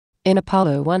In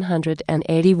Apollo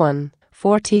 181,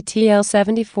 4 TTL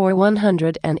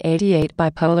 74-188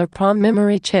 bipolar PROM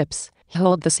memory chips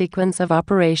hold the sequence of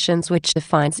operations which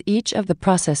defines each of the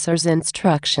processor's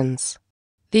instructions.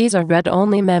 These are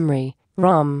read-only memory,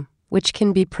 ROM, which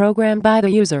can be programmed by the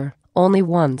user only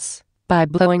once, by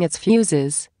blowing its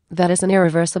fuses. That is an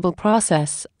irreversible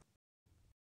process.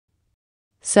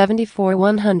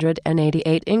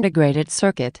 74-188 integrated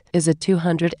circuit is a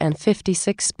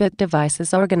 256-bit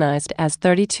device organized as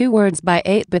 32 words by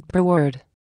 8 bit per word.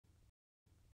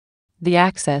 The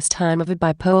access time of a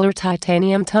bipolar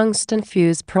titanium tungsten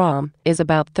fuse PROM is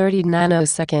about 30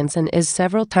 nanoseconds and is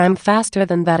several times faster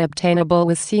than that obtainable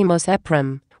with CMOS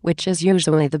EPROM, which is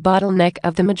usually the bottleneck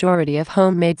of the majority of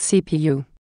homemade CPU.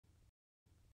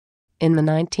 In the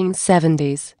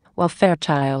 1970s, while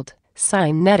Fairchild,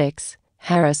 Cynetics,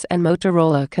 Harris and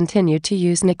Motorola continued to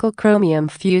use nickel-chromium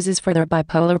fuses for their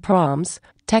bipolar PROMs,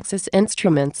 Texas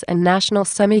Instruments and National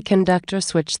Semiconductor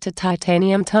switched to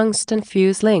titanium tungsten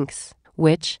fuse links,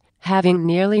 which, having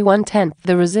nearly 1/10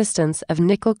 the resistance of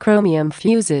nickel-chromium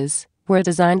fuses, were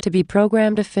designed to be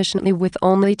programmed efficiently with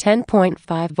only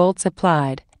 10.5 volts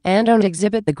applied, and don't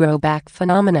exhibit the grow-back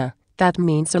phenomena. That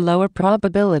means a lower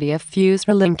probability of fuse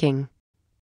relinking.